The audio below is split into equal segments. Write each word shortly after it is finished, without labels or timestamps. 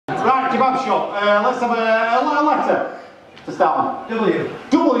kebab shop. Let's have a letter to start on.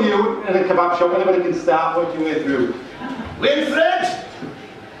 W in a kebab shop. Anybody can start. Work your way through. Wilfred,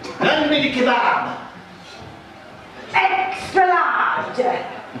 hand me the kebab. Extra large.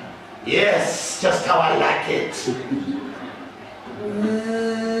 Yes, just how I like it.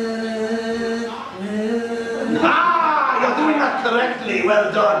 You're doing that correctly.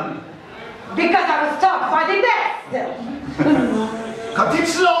 Well done. Because I was taught by the best. Cut it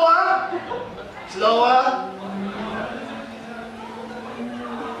slower. Slower.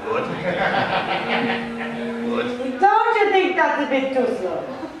 Good. Good. Don't you think that's a bit too slow?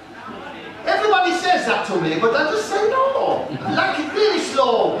 Everybody says that to me, but I just say no. I like it really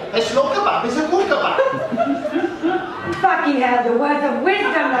slow. A slow kebab is a good kebab. Fucking hell, the words of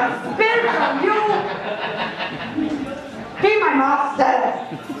wisdom that spill from you. Be my master.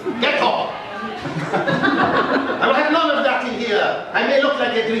 Get up. I will have none of that in here. I may look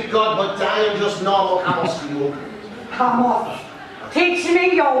like a Greek god, but I am just normal Amos to you. Amos, teach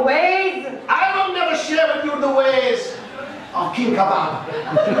me your ways. I will never share with you the ways of King Kebab.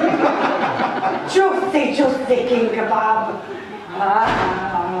 Juicy, juicy King Kebab.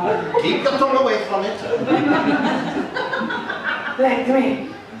 Keep your tongue away from it. Let me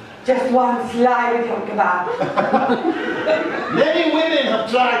just one slide with your kebab. Many women have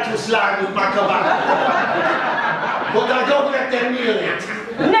tried to slide with my kebab, but I don't let them near it.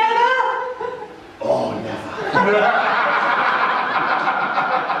 Never? Oh, never.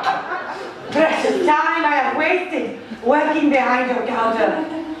 Precious time I have wasted working behind your counter,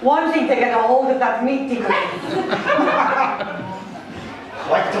 wanting to get a hold of that meat tickle.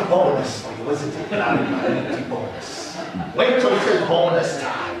 Quite a bonus for you, isn't it? A bonus. Wait till bonus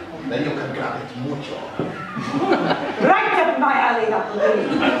time, then you can grab it mucho. Right up my alley, that will be.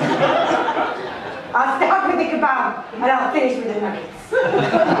 I'll start with the kebab and I'll finish with the nuggets.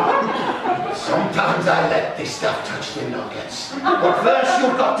 Sometimes I let this stuff touch the nuggets. But first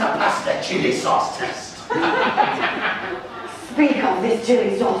you've got to pass the chili sauce test. Speak of this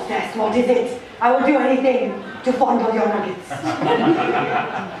chili sauce test, what is it? I will do anything to fondle your nuggets.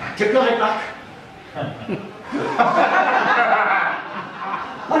 Take your head back.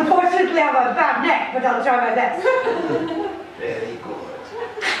 Unfortunately, I have a bad neck, but I'll try my best. Very good.